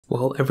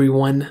Well,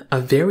 everyone,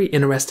 a very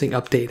interesting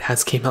update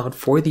has came out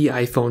for the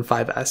iPhone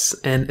 5S,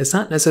 and it's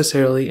not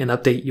necessarily an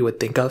update you would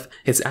think of.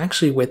 It's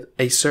actually with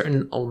a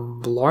certain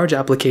large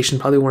application,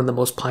 probably one of the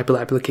most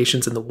popular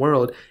applications in the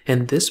world,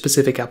 and this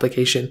specific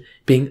application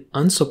being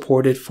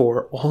unsupported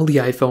for all the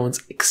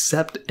iPhones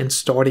except and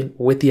starting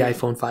with the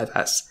iPhone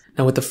 5S.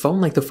 Now with a phone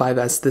like the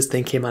 5S, this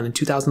thing came out in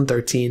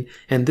 2013,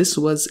 and this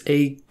was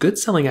a good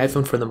selling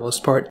iPhone for the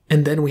most part.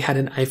 And then we had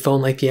an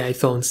iPhone like the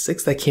iPhone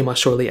 6 that came out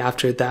shortly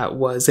after that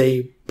was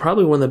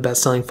probably one of the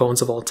best selling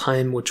phones of all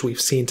time, which we've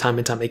seen time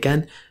and time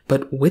again.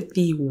 But with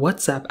the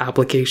WhatsApp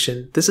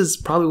application, this is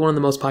probably one of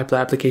the most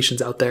popular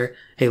applications out there.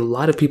 A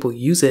lot of people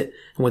use it.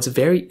 And what's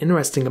very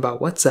interesting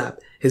about WhatsApp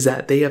is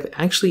that they have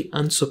actually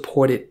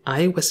unsupported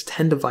iOS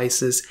 10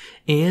 devices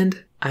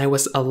and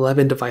iOS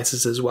 11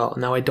 devices as well.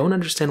 Now, I don't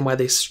understand why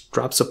they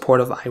dropped support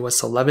of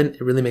iOS 11.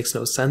 It really makes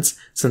no sense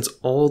since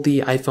all the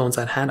iPhones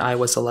that had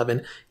iOS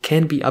 11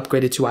 can be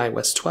upgraded to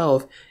iOS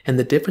 12. And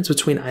the difference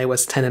between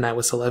iOS 10 and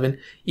iOS 11,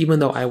 even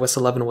though iOS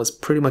 11 was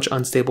pretty much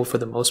unstable for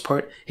the most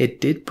part,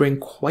 it did bring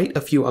quite a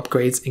few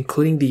upgrades,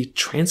 including the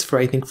transfer,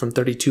 I think, from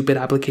 32-bit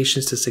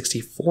applications to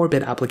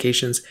 64-bit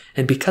applications.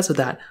 And because of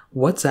that,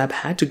 WhatsApp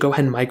had to go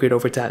ahead and migrate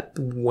over to that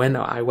when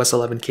iOS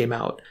 11 came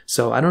out.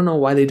 So I don't know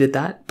why they did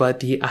that, but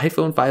the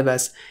iPhone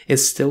 5S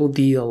is still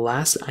the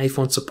last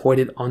iPhone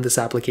supported on this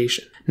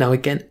application. Now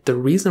again, the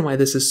reason why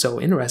this is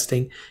so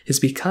interesting is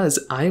because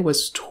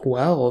iOS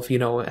 12,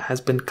 has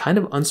been kind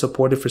of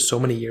unsupported for so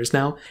many years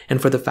now,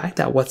 and for the fact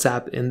that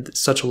WhatsApp and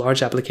such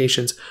large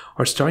applications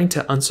are starting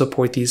to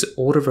unsupport these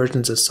older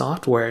versions of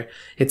software,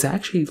 it's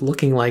actually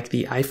looking like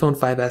the iPhone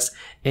 5S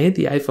and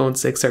the iPhone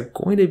 6 are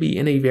going to be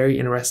in a very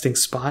interesting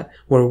spot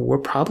where we're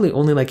probably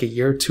only like a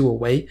year or two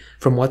away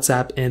from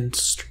WhatsApp and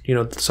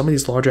some of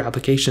these larger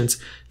applications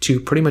to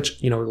pretty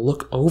much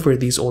look over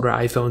these older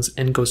iPhones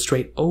and go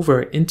straight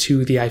over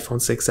into the iPhone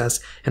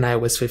 6s and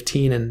iOS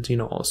 15 and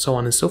so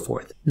on and so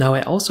forth. Now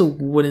I also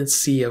wouldn't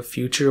see a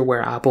future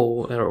where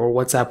Apple or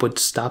WhatsApp would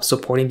stop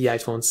supporting the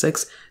iPhone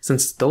 6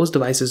 since those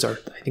devices are,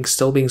 I think,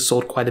 still being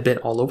sold quite a bit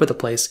all over the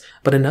place.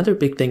 But another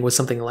big thing with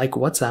something like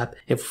WhatsApp,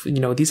 if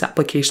these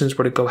applications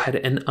were to go ahead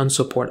and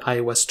unsupport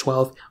iOS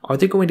 12, are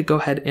they going to go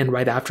ahead and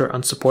right after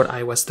unsupport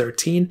iOS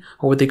 13,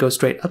 or would they go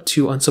straight up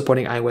to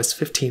unsupporting iOS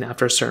 15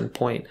 after a certain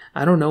point?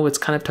 I don't know, it's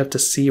kind of tough to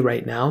see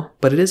right now,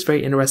 but it is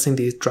very interesting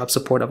they drop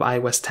support of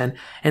iOS 10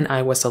 and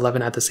iOS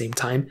 11 at the same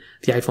time.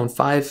 The iPhone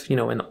 5,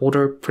 and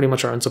older pretty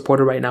much are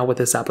unsupported right now with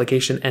this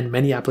application and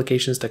many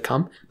applications to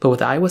come. But with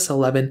iOS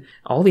 11,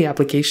 all the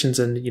applications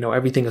and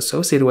everything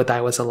associated with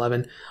iOS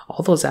 11,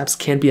 all those apps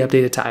can be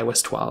updated to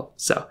iOS 12.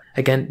 So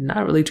again,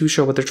 not really too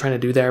sure what they're trying to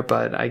do there,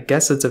 but I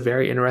guess it's a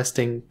very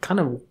interesting, kind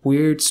of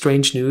weird,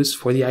 strange news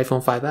for the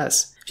iPhone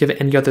 5S. If you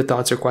have any other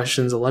thoughts or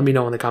questions, let me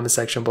know in the comment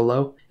section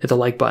below. Hit the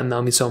like button, that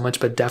would mean so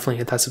much, but definitely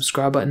hit that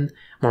subscribe button.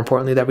 More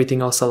importantly than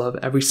everything else, I love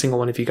every single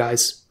one of you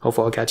guys.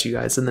 Hopefully I'll catch you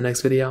guys in the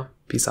next video.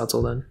 Peace out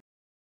till then.